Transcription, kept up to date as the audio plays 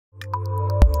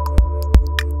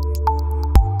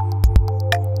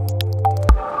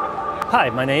Hi,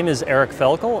 my name is Eric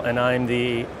Felkel, and I'm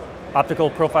the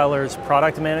Optical Profilers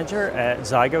Product Manager at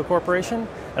Zygo Corporation.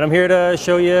 And I'm here to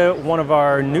show you one of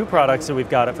our new products that we've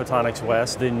got at Photonics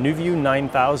West, the NewView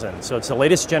 9000. So it's the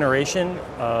latest generation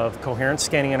of coherent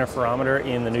scanning interferometer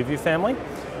in the NewView family.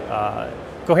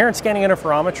 Coherent scanning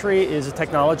interferometry is a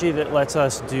technology that lets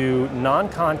us do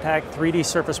non-contact 3D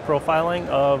surface profiling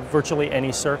of virtually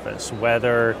any surface,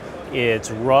 whether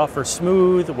it's rough or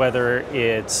smooth, whether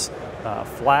it's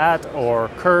flat or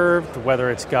curved,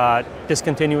 whether it's got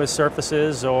discontinuous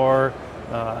surfaces or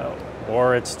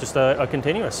it's just a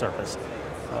continuous surface.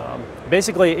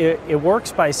 Basically, it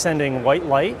works by sending white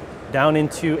light down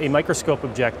into a microscope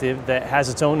objective that has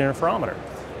its own interferometer.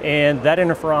 And that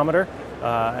interferometer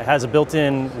has a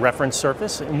built-in reference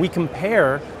surface, and we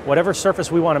compare whatever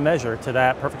surface we want to measure to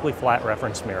that perfectly flat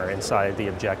reference mirror inside the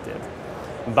objective.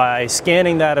 By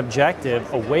scanning that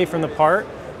objective away from the part,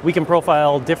 we can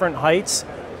profile different heights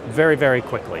very, very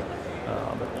quickly.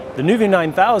 The NewView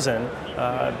 9000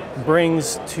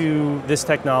 brings to this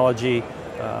technology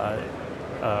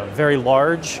a very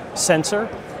large sensor.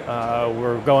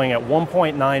 We're going at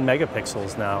 1.9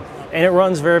 megapixels now, and it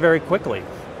runs very, very quickly.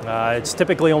 It's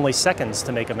typically only seconds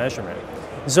to make a measurement.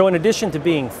 So in addition to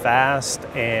being fast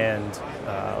and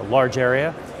large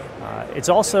area, it's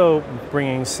also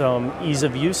bringing some ease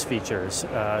of use features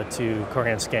to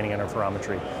coherent scanning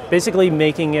interferometry. Basically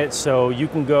making it so you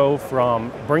can go from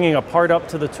bringing a part up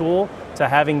to the tool to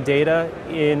having data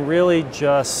in really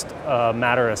just a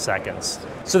matter of seconds.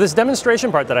 So this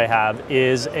demonstration part that I have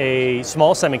is a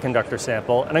small semiconductor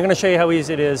sample, and I'm going to show you how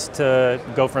easy it is to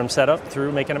go from setup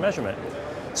through making a measurement.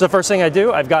 So the first thing I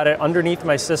do, I've got it underneath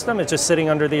my system. It's just sitting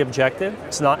under the objective.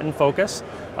 It's not in focus.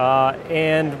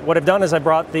 And what I've done is I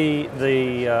brought the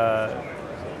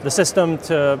system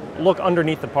to look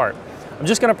underneath the part. I'm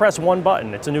just going to press one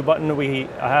button. It's a new button that we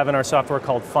have in our software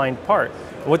called Find Part.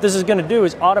 What this is going to do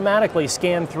is automatically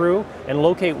scan through and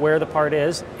locate where the part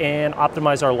is and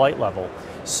optimize our light level,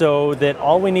 so that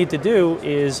all we need to do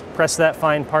is press that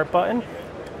Find Part button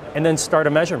and then start a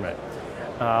measurement.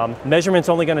 Measurement's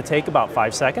only going to take about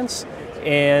 5 seconds,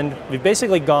 and we've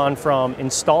basically gone from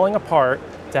installing a part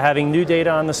to having new data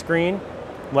on the screen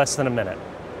less than a minute.